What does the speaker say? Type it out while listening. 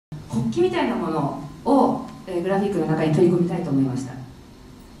日記みたいなものを、グラフィックの中に取り込みたいと思いました。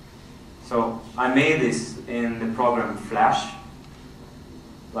So I made this in the program Flash,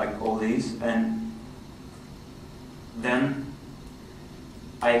 like all these, and then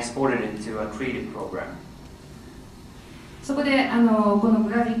I exported it to a 3D program. そこでこの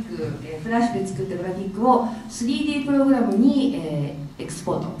グラフィック、フラッシュで作ったグラフィックを 3D プログラムに、エクス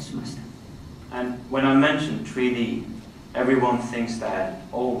ポートしました。And when I mentioned 3D, everyone thinks that,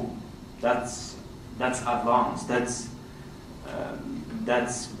 oh, that's advanced,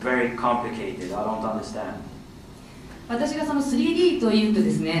 that's very complicated, I don't understand. 私がその 3D というと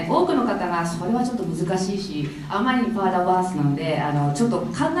ですね、多くの方がそれはちょっと難しいし、あまりにパーダバースなので、ちょっと考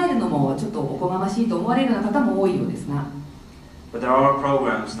えるのもちょっとおこがましいと思われるような方も多いようですが。But there are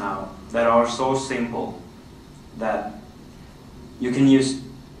programs now that are so simple that you can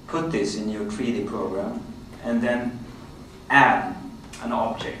put this in your 3D program and then add an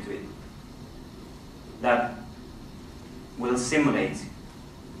object to it that will simulate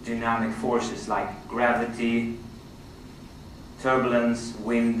dynamic forces like gravity, turbulence,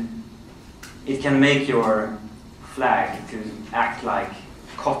 wind. It can make your flag to act like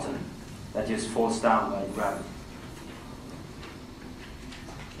cotton that just falls down by gravity.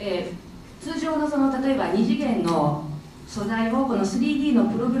 通常の例えば2次元の素材をこの 3D の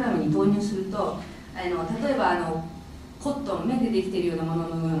プログラムに投入すると、例えばコットン、綿でできているようなもの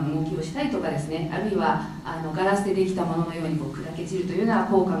のような動きをしたりとかですね、あるいはガラスでできたもののように砕け散るというような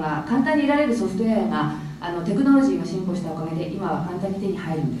効果が簡単に得られるソフトウェアがテクノロジーが進歩したおかげで今は簡単に手に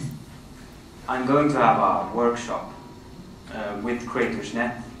入るんです。I'm going to have a workshop with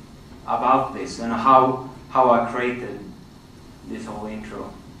CreatorsNet about this and how I created this whole intro.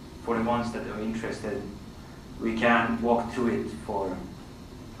 For the ones that are interested, we can walk through it for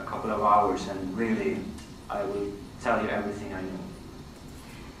a couple of hours and really I will tell you everything I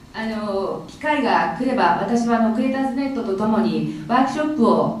know. 機会が来れば私はクリエイターズネットとともにワークショップ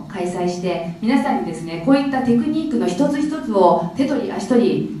を開催して皆さんにですね、こういったテクニックの一つ一つを手取り足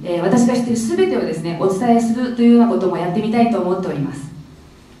取り、私が知っている全てをですね、お伝えするというようなこともやってみたいと思っております。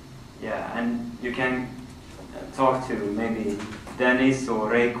Yeah, and you can talk to maybe Dennis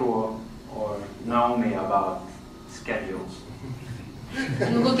or Reiko or Naomi about schedules.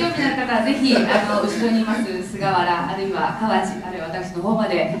 ご興味のある方はぜひ後ろにいます菅原あるいは河内あるいは私の方ま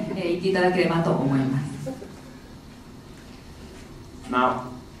で、行っていただければと思います。Now,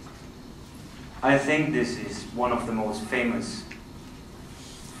 I think this is one of the most famous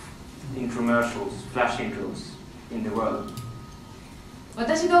infomercials, flash intros in the world.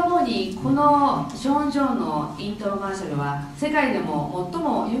 私が思うにこのショーン・ジョーンのイントロマーシャルは世界でも最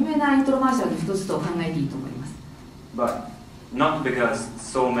も有名なイントロマーシャルの一つと考えていいと思います。But not because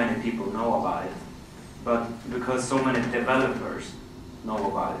so many people know about it, but because so many developers know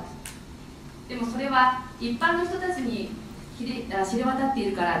about it. でもそれは一般の人たちに知れ渡ってい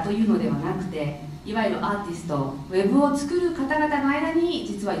るからというのではなくて、いわゆるアーティスト、ウェブを作る方々の間に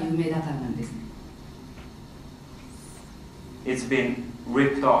実は有名だからなんです。It's been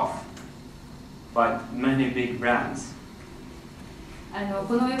ripped off by many big brands.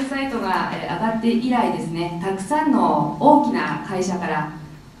 このウェブサイトが上がって以来ですね、たくさんの大きな会社から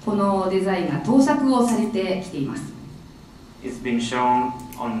このデザインが盗作をされてきています。It's been shown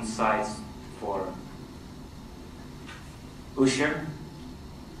on sites for Usher.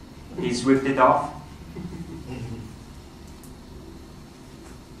 He's ripped it off.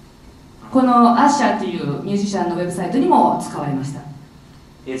 このアッシャーというミュージシャンのウェブサイトにも使われました。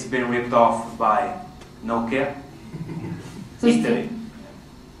It's been ripped off by Nokia. そして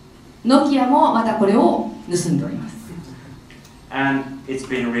ノキアもまたこれを盗んでおります。And it's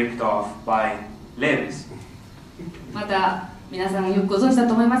been ripped off by Levi's. また皆さんよくご存知だ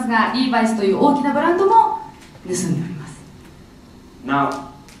と思いますが、リーバイスという大きなブランドも盗んでおります。Now,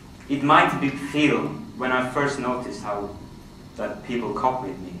 it might feel when I first noticed how that people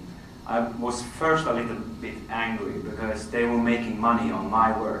copied me. I was first a little bit angry because they were making money on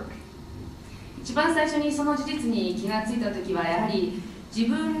my work. 一番最初にその事実に気がついたときはやはり自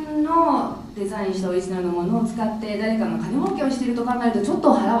分のデザインしたオリジナルのものを使って誰かの金儲けをしていると考えるとちょっ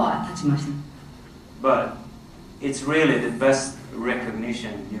と腹は立ちました。But it's really the best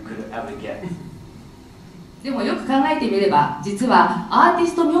recognition you could ever get. でもよく考えてみれば実はアーティ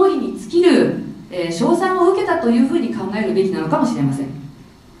スト名義に尽きる、称賛を受けたというふうに考えるべきなのかもしれません。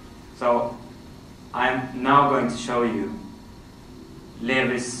So I'm now going to show you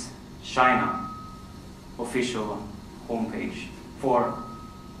Levi's China official homepage for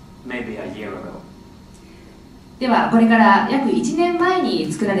maybe a year ago. ではこれから約1年前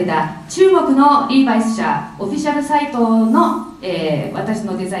に作られた中国のリーバイス社オフィシャルサイトの私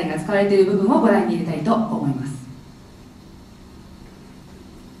のデザインが使われている部分をご覧に入れたいと思います。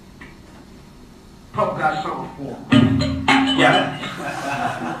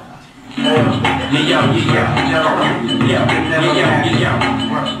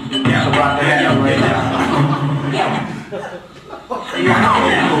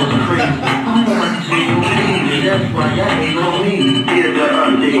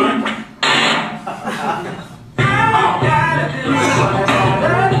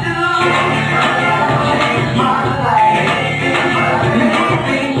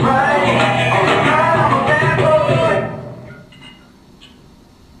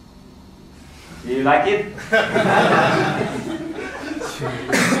Do you like it?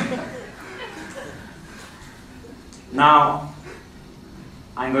 Now,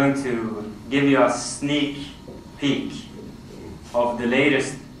 I'm going to give you a sneak peek of the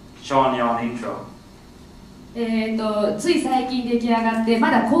latest Sean Yon intro. つい最近出来上がって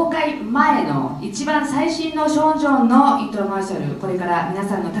まだ公開前の一番最新のショーン・ジョーンのイントロマーシャル、これから皆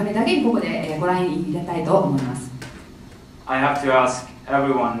さんのためだけにここでご覧入れたいと思います。 I have to ask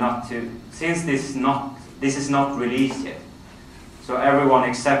everyone not to, since this is not released yet, so everyone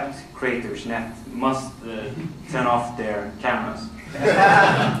except CreatorsNet must turn off their cameras.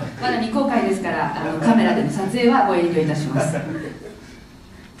 まだ未公開ですからカメラでの撮影はご遠慮いたします。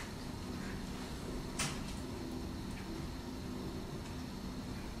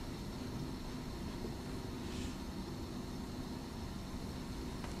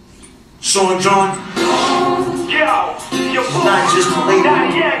Sean John, not just a label,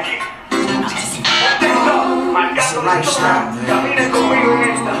 it's a lifestyle, man.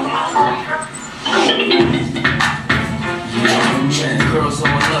 Girls on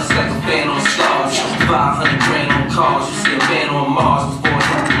us like a band on stars, 500 grand on cars, you see a band on Mars before I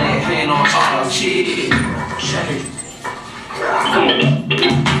lay a hand on ours, shit. Check it.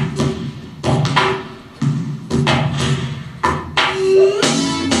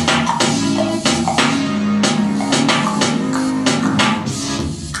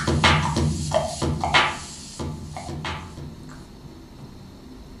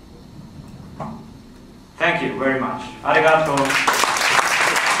 Thank you very much. Arigato.